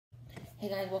Hey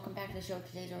guys, welcome back to the show.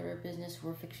 Today's order of business,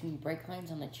 we're fixing brake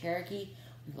lines on the Cherokee.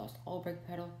 We've lost all brake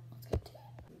pedal. Let's get to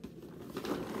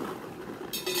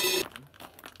it.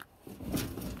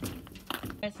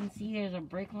 You guys can see there's a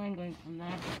brake line going from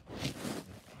that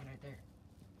right there,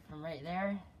 from right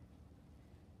there,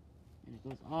 and it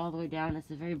goes all the way down. It's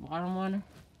the very bottom one.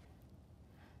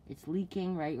 It's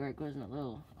leaking right where it goes in that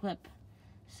little clip.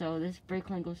 So this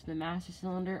brake line goes to the master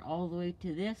cylinder all the way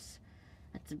to this.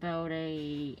 That's about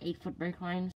a 8-foot brake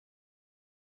line.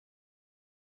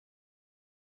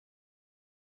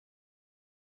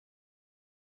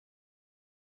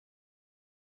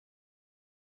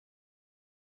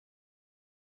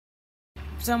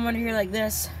 Someone here like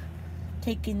this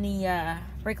taking the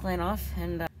brake line off,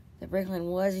 and the brake line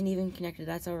wasn't even connected.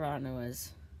 That's how rotten it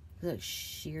was. It was like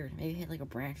sheared. Maybe it hit like a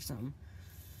branch or something.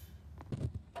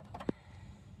 I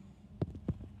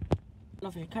don't know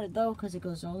if I cut it though, because it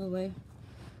goes all the way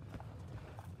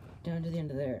down to the end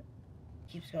of there.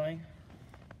 Keeps going.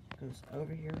 Goes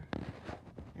over here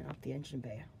and up the engine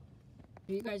bay.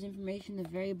 For you guys' information, the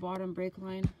very bottom brake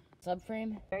line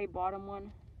subframe, very bottom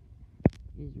one,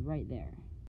 is right there.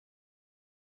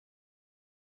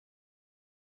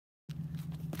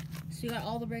 So you got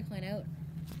all the brake line out.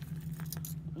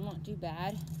 Not too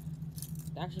bad.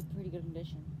 It's actually pretty good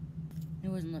condition.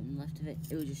 There wasn't nothing left of it.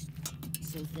 It was just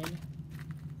so thin.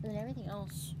 And then everything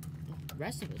else, the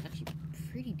rest of it was actually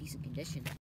pretty decent condition.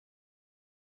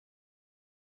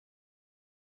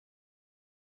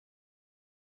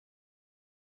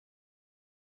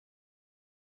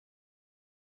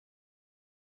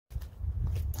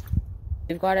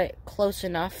 We've got it close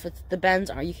enough. The bends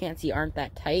you can't see aren't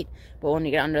that tight, but when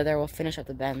you get under there, we'll finish up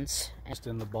the bends. Just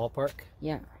in the ballpark?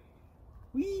 Yeah.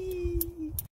 Whee!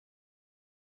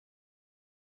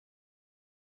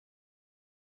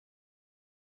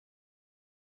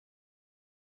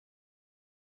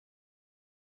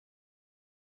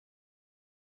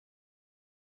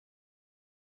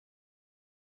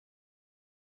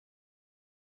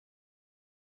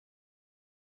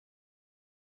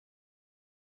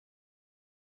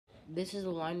 This is the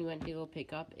line we went to go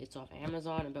pick up. It's off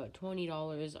Amazon, about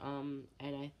 $20, and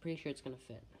I'm pretty sure it's gonna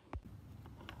fit.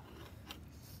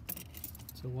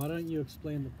 So why don't you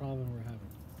explain the problem we're having?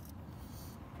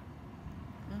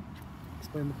 Huh?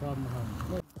 Explain the problem we're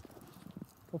having.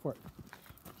 Go for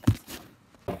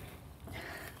it.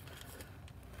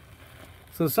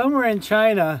 So somewhere in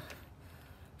China,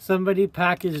 somebody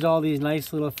packaged all these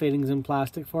nice little fittings in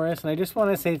plastic for us, and I just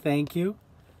want to say thank you.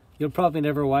 You'll probably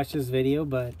never watch this video,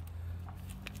 but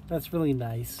that's really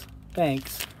nice.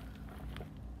 Thanks.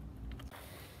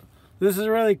 This is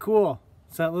really cool.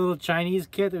 It's that little Chinese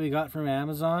kit that we got from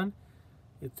Amazon.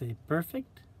 It's a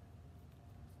perfect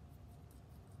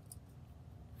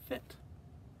fit.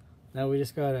 Now we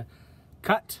just gotta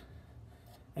cut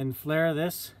and flare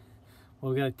this.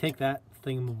 Well, we gotta take that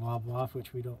thingamabob off,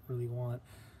 which we don't really want.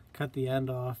 Cut the end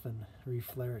off and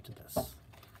reflare it to this.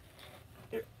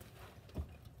 Here.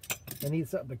 I need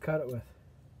something to cut it with.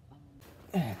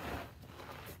 So I'm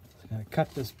gonna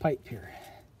cut this pipe here.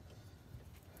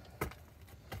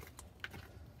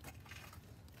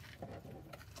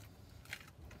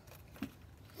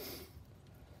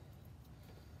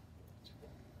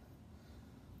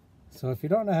 So if you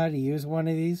don't know how to use one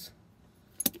of these,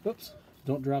 whoops,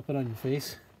 don't drop it on your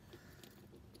face.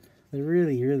 They're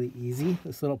really, really easy.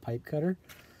 This little pipe cutter,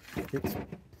 it's, to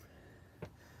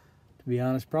be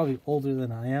honest, probably older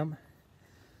than I am.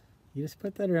 You just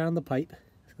put that around the pipe.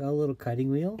 It's got a little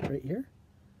cutting wheel right here.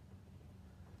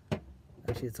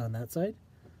 Actually, it's on that side.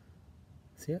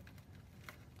 See it?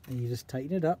 And you just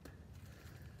tighten it up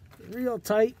real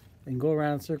tight and go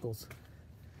around in circles.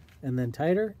 And then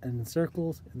tighter, and then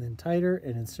circles, and then tighter,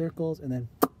 and then circles, and then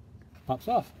pops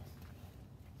off.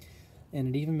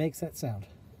 And it even makes that sound.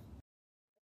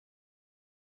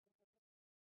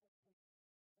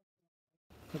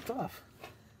 It's off.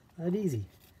 That easy.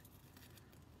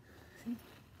 See?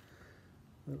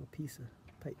 Little piece of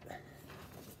pipe.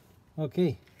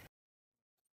 Okay.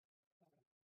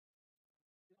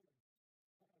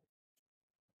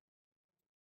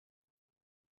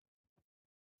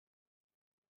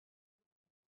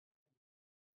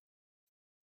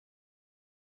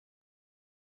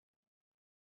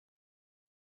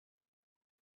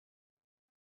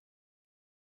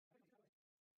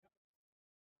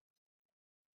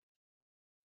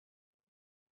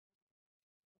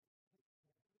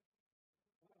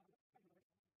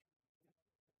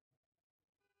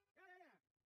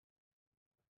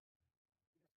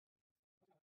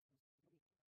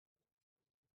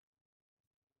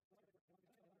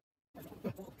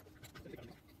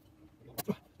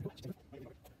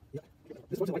 Yeah.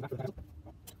 This one's like that.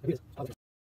 Look at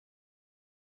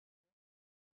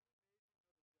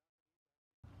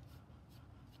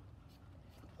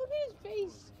his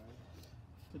face.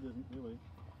 It isn't really.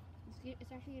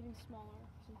 It's actually getting smaller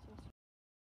since yesterday.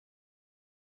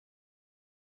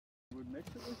 They would mix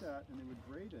it with that and they would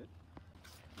braid it.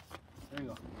 There you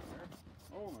go.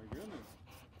 Oh my goodness.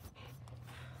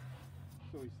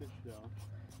 So he sits down.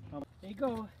 There you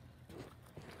go.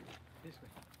 This way.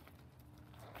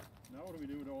 Now what do we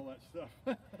do with all that stuff?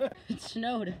 It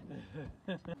snowed.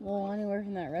 Well, anywhere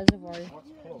from that reservoir to What's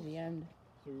close? the end.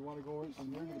 So we want to go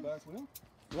from there to the back wheel?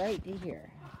 Right to here.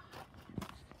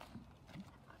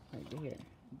 Right to here.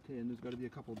 Okay, and there's got to be a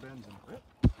couple bends in it.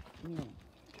 Yeah.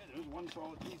 Okay, there's one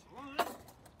solid piece of line.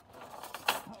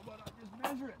 How about I just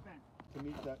measure it then? To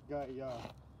meet that guy,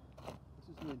 this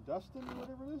is near Dustin or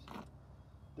whatever it is?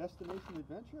 Destination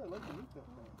Adventure? I'd like to meet that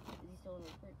guy. Is he still in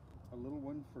recruit? A little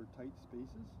one for tight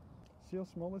spaces. See how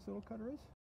small this little cutter is?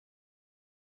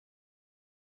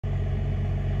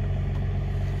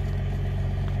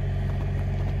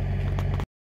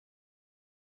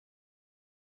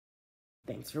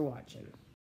 Thanks for watching.